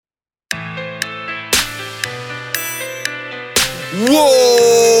Wow,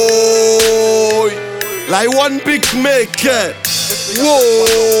 like one big maker.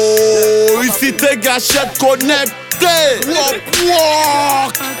 Wow, ici tes gâchettes connectées.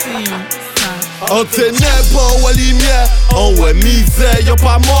 En ténèbres, en ouais lumière, en ouais misère, y'a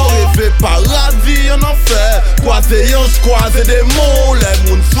pas mort, rêvé paradis, en enfer. Croisé ange, croisé démon, les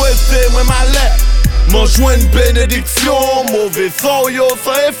mouns souhaités, moi malais. M'en joint une bénédiction, mauvais sang yo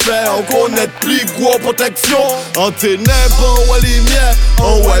sans effet. On connaît plus gros protection. En ténèbres, en ouais lumière,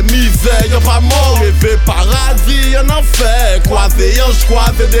 en ouais misère, y'a pas mort, rêvé paradis, en enfer. Croisé ange,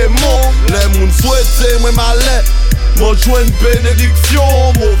 croisé démon, les mouns souhaités, moi malais. M'en joint une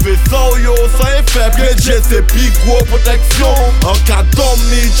bénédiction, mauvais sang yo sans effet. Prédier c'est plus gros protection. En cas d'homme,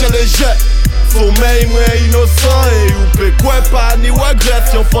 ni challenger. Sommeil moins innocent et ou pe quoi pas ni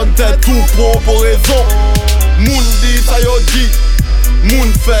régression. Fontaine tout pour raison. Moun dit ça yo dit,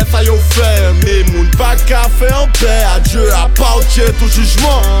 moun fait ça yo fait. Mais moun pas qu'à faire en paix. Adieu à partir tout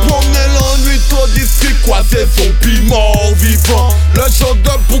jugement. Promener l'ennui trop district, quoi c'est son piment vivant. Le genre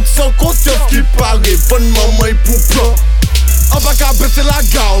de bouc sans conscience qui paraît bonne maman et pour plan. On va qu'à baisser la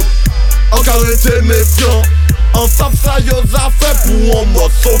garde, on qu'à rester méfiant. En savent ça yo a fait pour un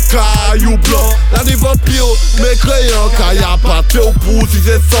morceau caillou blanc. La des vampires, mes crayons, car y'a pas de pour si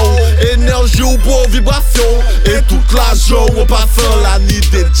c'est son. Énergie ou beau vibration. Et toute la journée en passant la nuit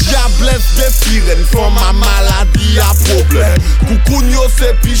des diablesses, des sirènes font ma maladie à problème. Coucougno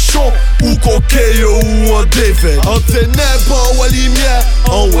c'est pichon, ou coqueyo ou un dévait. En ténèbres, en ouais lumière,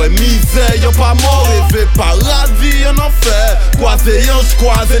 en ouais misère, y'a pas mort, rêvé paradis, en enfer. Croisé ange,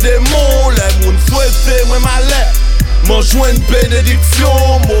 croisé démon, les mouns souhaités, moi malais. M'en joint une bénédiction,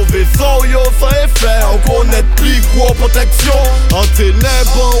 mauvais sang yo sans effet. On connaît plus gros protection. En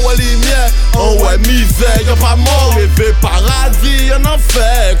ténèbres, en ouais lumière, en ouais misère, y'a pas mort, rêvé paradis, en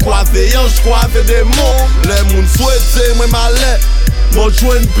enfer. Croisé ange, croisé démon, les mouns souhaités, moi malais. M'en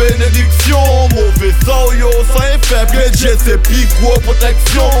joint une bénédiction, mauvais sang yo sans effet. Prédier c'est plus gros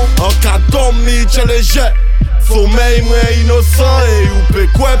protection. En cas d'homme, ni challenger. Sommeil moins innocent et ou pe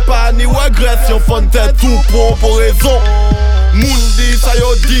quoi pas ni régression. Fontaine tout pour raison. Moun dit ça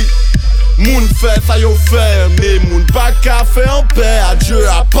yo dit, moun fait ça yo fait. Mais moun pas qu'à faire en paix. Adieu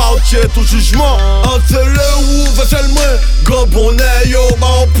à partir tout jugement. Entre le ouvre seulement, grand bonnet yo ba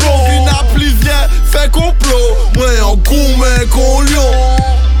en plomb. Une applisien fait complot, moi en gourmet qu'on lion.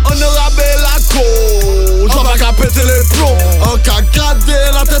 Honorable la cause, j'en va qu'à péter les plombs. En qu'à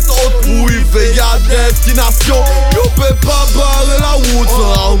garder la tête haute pour y veiller à destination. Yo peut pas barrer la route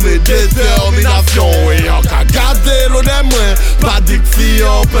sans armée détermination. Et en qu'à garder l'eau des mains, pas dit que si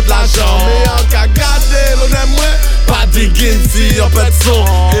on pète l'argent. Mais en qu'à garder l'eau des mains, pas dit que si on pète son.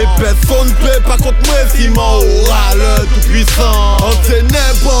 Et personne peut pas contre moi si m'en aura le tout puissant. En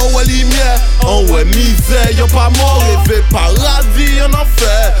ténèbres, en ouais lumière, en ouais misère, y'a pas mort, rêvé paradis, en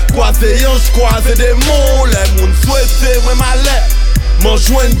enfer. Croisé ange, croisé démon, les mouns souhaités, moi malais. M'en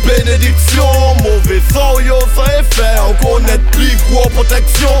joint une bénédiction, mauvais sang yo sans effet. On connaît plus gros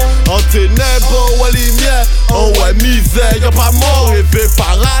protection. En ténèbres, en ouais lumière, en ouais misère, y'a pas mort, rêvé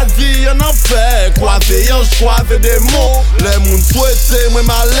paradis, en enfer. Croisé ange, croisé démon, les mouns souhaités, moi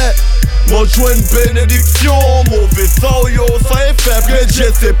malais. M'en joint une bénédiction, mauvais sang yo sans effet. Prédier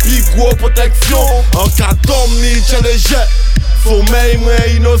c'est plus gros protection. En cas d'homme ni challenger. Sommeil moins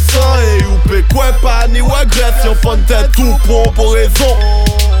innocent et ou pe quoi pas ni régression. Fontaine tout pour raison.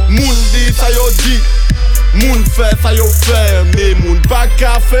 Moun dit ça yo dit, moun fait ça yo fait. Mais moun pas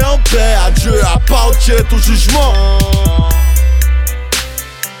qu'à faire en paix. Adieu à partir tout jugement.